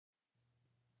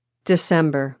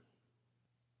December.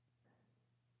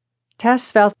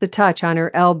 Tess felt the touch on her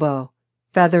elbow,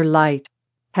 feather light,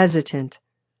 hesitant.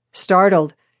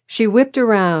 Startled, she whipped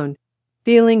around,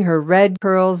 feeling her red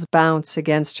curls bounce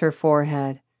against her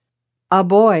forehead. A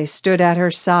boy stood at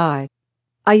her side,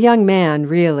 a young man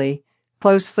really,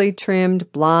 closely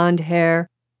trimmed blonde hair,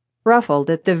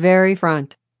 ruffled at the very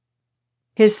front.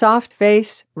 His soft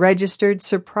face registered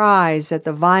surprise at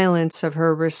the violence of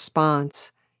her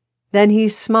response. Then he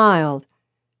smiled,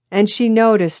 and she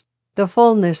noticed the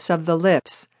fullness of the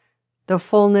lips, the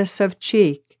fullness of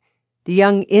cheek, the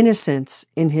young innocence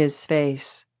in his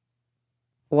face.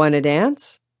 "Want to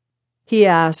dance?" he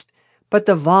asked, but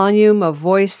the volume of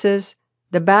voices,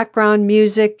 the background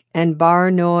music and bar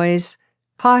noise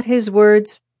caught his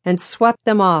words and swept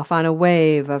them off on a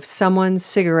wave of someone's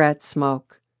cigarette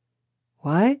smoke.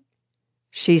 "What?"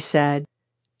 she said,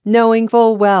 knowing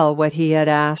full well what he had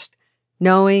asked,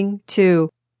 knowing,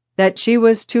 too, that she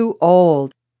was too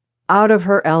old, out of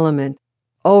her element,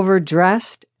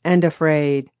 overdressed and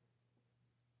afraid.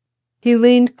 He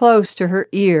leaned close to her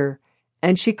ear,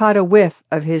 and she caught a whiff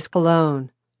of his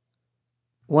cologne.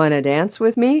 "Want to dance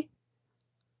with me?"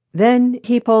 Then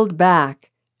he pulled back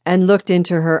and looked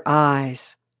into her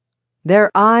eyes.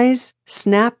 Their eyes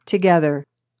snapped together,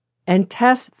 and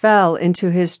Tess fell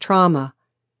into his trauma,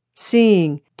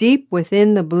 seeing deep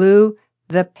within the blue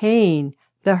the pain,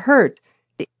 the hurt,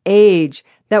 the age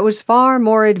that was far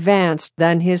more advanced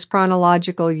than his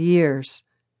chronological years.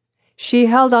 She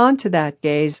held on to that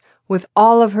gaze with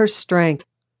all of her strength,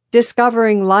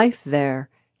 discovering life there,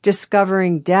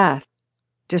 discovering death,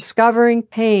 discovering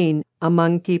pain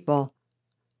among people.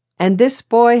 And this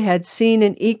boy had seen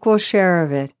an equal share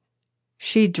of it.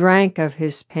 She drank of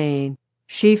his pain.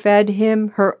 She fed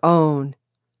him her own.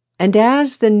 And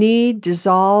as the need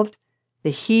dissolved, the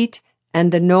heat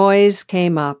and the noise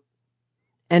came up,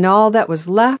 and all that was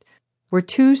left were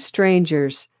two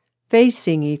strangers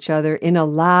facing each other in a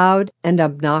loud and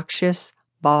obnoxious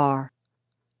bar.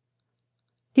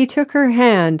 He took her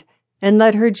hand and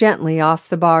led her gently off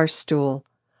the bar stool,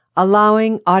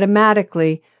 allowing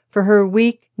automatically for her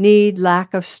weak-kneed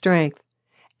lack of strength,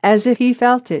 as if he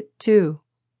felt it too.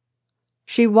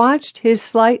 She watched his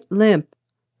slight limp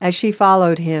as she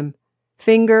followed him,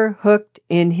 finger hooked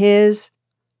in his,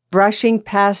 brushing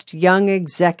past young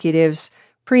executives,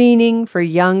 preening for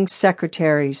young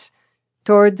secretaries,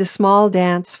 toward the small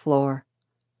dance floor,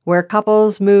 where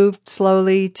couples moved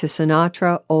slowly to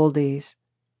Sinatra oldies.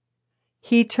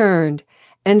 He turned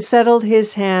and settled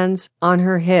his hands on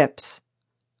her hips.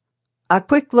 A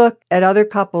quick look at other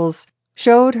couples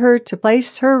showed her to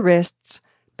place her wrists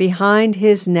behind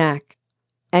his neck,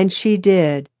 and she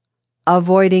did,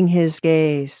 avoiding his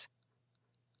gaze.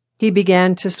 He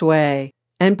began to sway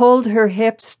and pulled her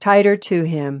hips tighter to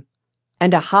him,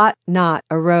 and a hot knot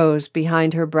arose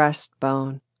behind her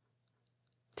breastbone.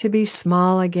 To be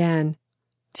small again,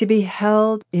 to be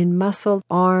held in muscled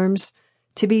arms,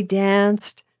 to be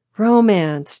danced,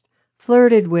 romanced,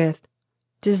 flirted with,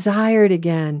 desired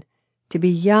again, to be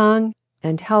young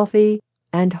and healthy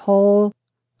and whole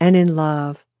and in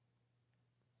love.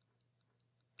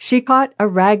 She caught a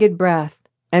ragged breath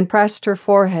and pressed her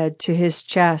forehead to his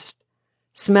chest,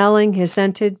 smelling his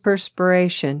scented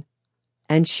perspiration,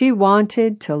 and she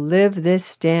wanted to live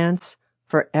this dance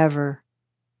forever.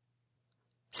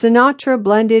 Sinatra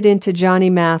blended into Johnny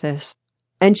Mathis,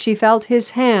 and she felt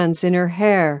his hands in her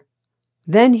hair.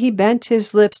 Then he bent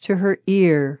his lips to her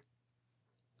ear.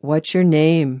 "What's your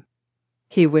name?"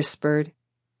 he whispered.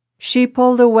 She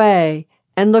pulled away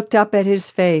and looked up at his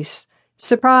face,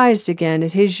 surprised again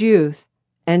at his youth,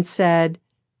 and said,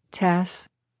 "Tess."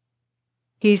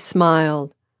 He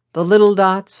smiled, the little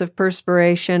dots of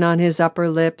perspiration on his upper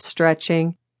lip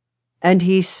stretching, and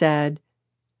he said,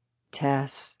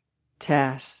 "Tess,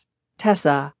 Tess,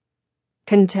 Tessa,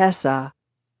 Contessa."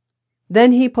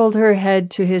 Then he pulled her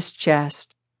head to his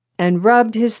chest and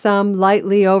rubbed his thumb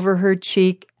lightly over her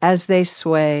cheek as they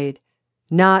swayed,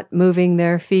 not moving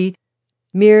their feet,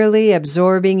 merely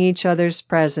absorbing each other's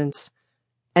presence,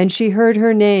 and she heard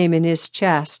her name in his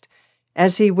chest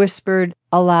as he whispered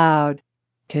aloud,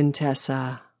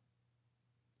 "Contessa."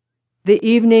 The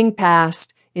evening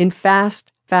passed in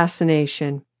fast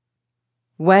fascination.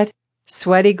 Wet,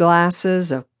 sweaty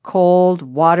glasses of cold,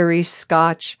 watery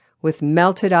scotch with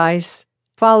melted ice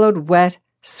followed wet,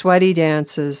 sweaty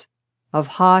dances of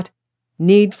hot,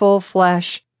 needful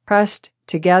flesh pressed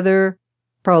together,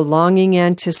 prolonging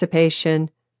anticipation,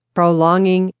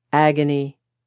 prolonging agony.